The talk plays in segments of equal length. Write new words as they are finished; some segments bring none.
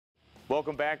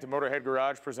Welcome back to Motorhead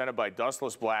Garage, presented by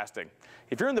Dustless Blasting.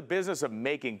 If you're in the business of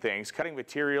making things, cutting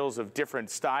materials of different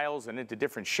styles and into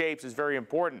different shapes is very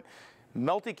important.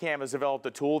 MultiCam has developed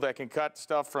a tool that can cut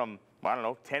stuff from, I don't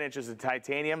know, 10 inches of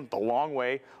titanium, the long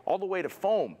way, all the way to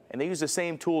foam, and they use the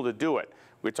same tool to do it.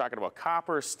 We're talking about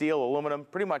copper, steel, aluminum,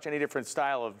 pretty much any different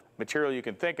style of material you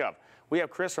can think of. We have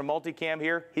Chris from MultiCam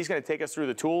here. He's going to take us through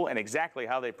the tool and exactly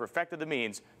how they perfected the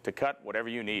means to cut whatever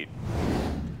you need.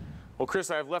 Well,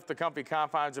 Chris, I've left the comfy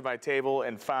confines of my table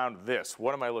and found this.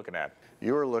 What am I looking at?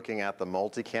 You are looking at the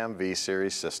MultiCam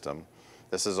V-Series system.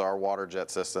 This is our water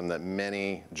jet system that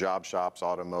many job shops,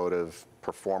 automotive,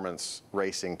 performance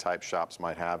racing type shops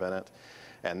might have in it.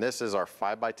 And this is our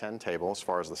 5x10 table as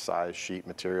far as the size sheet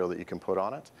material that you can put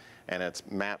on it. And it's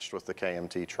matched with the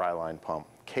KMT TRILine pump,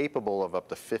 capable of up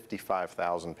to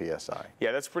 55,000 PSI.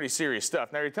 Yeah, that's pretty serious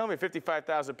stuff. Now, you're telling me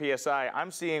 55,000 PSI. I'm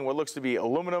seeing what looks to be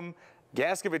aluminum,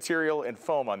 gasket material, and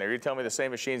foam on there. You're telling me the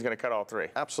same machine is going to cut all three?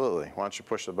 Absolutely. Why don't you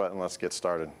push the button? Let's get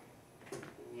started.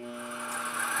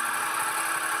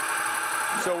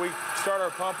 So we start our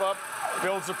pump up,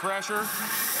 builds the pressure.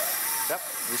 Yep.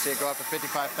 You see it go up to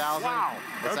 55,000. Wow.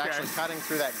 It's actually cutting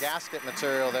through that gasket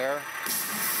material there.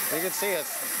 You can see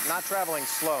it's not traveling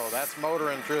slow. That's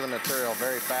motoring through the material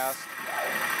very fast.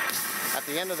 At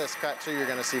the end of this cut, too, you're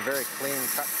going to see very clean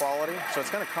cut quality. So it's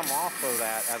going to come off of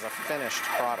that as a finished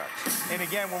product. And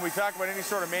again, when we talk about any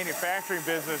sort of manufacturing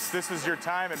business, this is your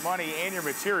time and money and your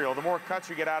material. The more cuts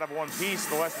you get out of one piece,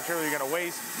 the less material you're going to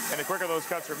waste. And the quicker those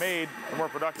cuts are made, the more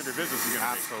productive your business is going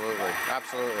to be. Absolutely.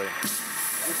 Absolutely.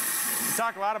 We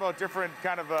talk a lot about different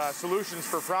kind of solutions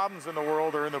for problems in the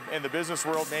world, or in the business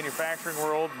world, manufacturing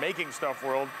world, making stuff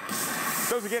world.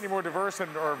 It doesn't get any more diverse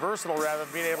or versatile, rather,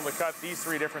 than being able to cut these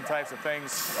three different types of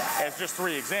things as just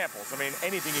three examples. I mean,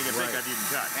 anything you can think of, you can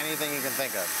cut. Anything you can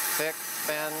think of. Thick,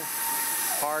 thin,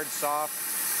 hard, soft.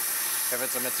 If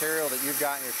it's a material that you've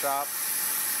got in your shop,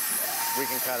 we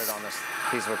can cut it on this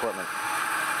piece of equipment.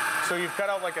 So you've cut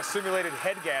out like a simulated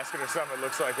head gasket or something, it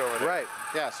looks like, over there. Right,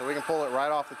 yeah, so we can pull it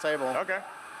right off the table. Okay.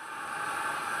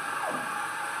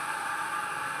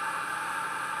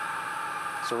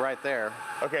 So right there.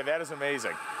 Okay, that is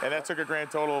amazing. And that took a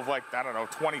grand total of, like, I don't know,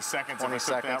 20 seconds. 20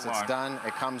 seconds, it's done.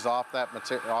 It comes off that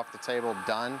off the table,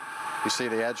 done. You see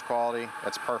the edge quality,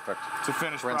 it's perfect. It's a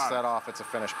finished product. Rinse that off, it's a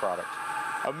finished product.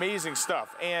 Amazing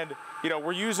stuff. And, you know,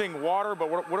 we're using water, but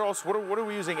what else? What are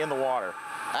we using in the water?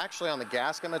 Actually, on the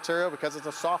gasket material, because it's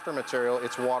a softer material,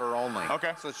 it's water only.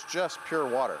 Okay. So it's just pure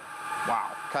water.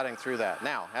 Wow. Cutting through that.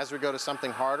 Now, as we go to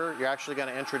something harder, you're actually going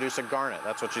to introduce a garnet.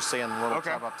 That's what you see in the little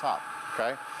tub up top.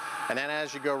 Okay. And then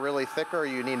as you go really thicker,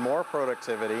 you need more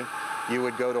productivity, you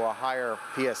would go to a higher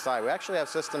PSI. We actually have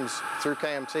systems through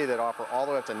KMT that offer all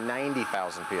the way up to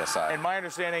 90,000 PSI. And my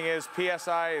understanding is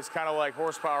PSI is kind of like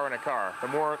horsepower in a car. The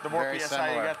more Very PSI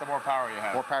similar. you got, the more power you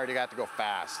have. More power you got to go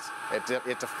fast.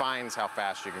 It defines how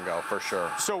fast you can go, for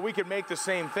sure. So we can make the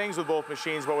same things with both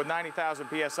machines, but with 90,000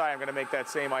 PSI, I'm going to make that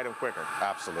same item quicker.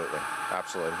 Absolutely.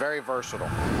 Absolutely. Very versatile.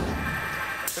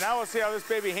 So now let's see how this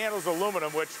baby handles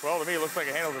aluminum, which, well, to me, it looks like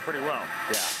it handles it pretty well.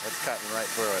 Yeah, it's cutting right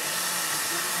through it.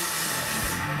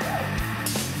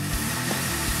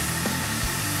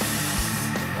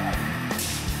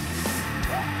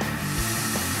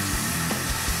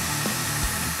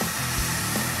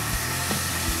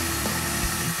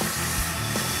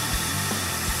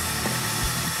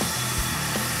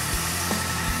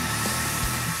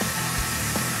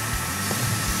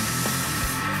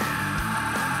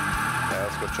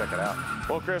 Check it out.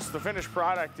 Well, Chris, the finished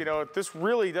product, you know, this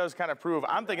really does kind of prove,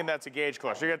 I'm thinking that's a gauge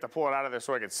clutch. You're going to have to pull it out of there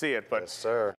so I can see it. But yes,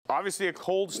 sir. Obviously a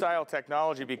cold style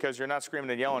technology, because you're not screaming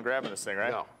and yelling grabbing this thing,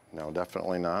 right? No,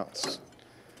 definitely not. Let's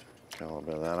get a little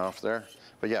bit of that off there.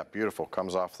 But yeah, beautiful.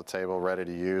 Comes off the table, ready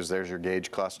to use. There's your gauge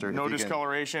cluster. No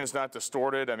discoloration. It's not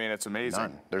distorted. I mean, it's amazing.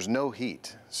 None. There's no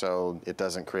heat, so it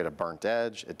doesn't create a burnt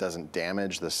edge. It doesn't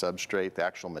damage the substrate, the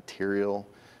actual material.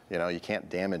 You know, you can't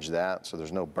damage that, so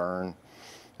there's no burn.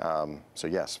 So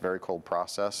yes, very cold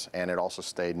process, and it also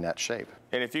stayed net shape.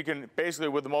 And if you can, basically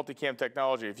with the MultiCam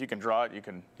technology, if you can draw it, you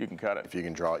can cut it. If you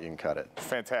can draw it, you can cut it.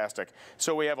 Fantastic.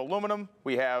 So we have aluminum,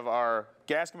 we have our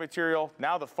gasket material,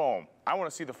 now the foam. I want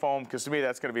to see the foam, because to me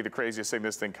that's going to be the craziest thing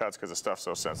this thing cuts, because the stuff's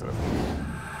so sensitive.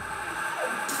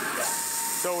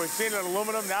 So we've seen it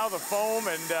aluminum, now the foam,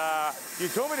 and you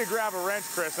told me to grab a wrench,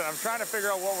 Chris, and I'm trying to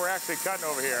figure out what we're actually cutting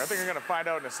over here. I think we're going to find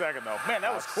out in a second, though. Man,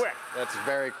 that was quick. That's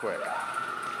very quick.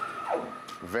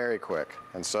 Very quick.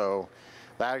 And so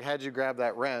I had you grab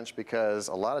that wrench because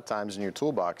a lot of times in your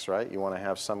toolbox, right, you want to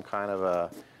have some kind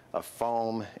of a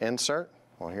foam insert.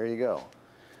 Well, here you go.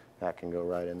 That can go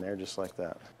right in there just like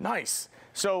that. Nice.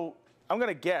 So I'm going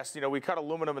to guess, you know, we cut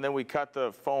aluminum and then we cut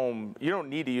the foam. You don't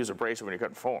need to use abrasive when you're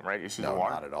cutting foam, right? You use No,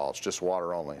 water? not at all. It's just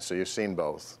water only. So you've seen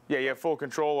both. Yeah, you have full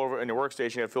control over in your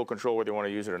workstation. You have full control whether you want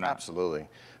to use it or not. Absolutely.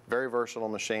 Very versatile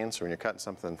machine. So when you're cutting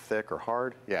something thick or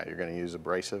hard, yeah, you're going to use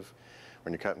abrasive.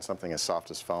 When you're cutting something as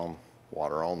soft as foam,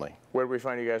 water only. Where do we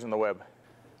find you guys on the web?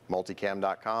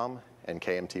 MultiCam.com and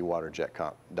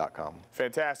KMTWaterjet.com.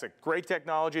 Fantastic. Great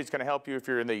technology. It's going to help you if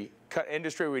you're in the cut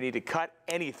industry. We need to cut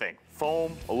anything.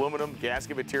 Foam, aluminum,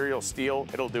 gasket material, steel.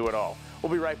 It'll do it all.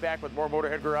 We'll be right back with more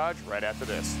Motorhead Garage right after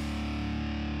this.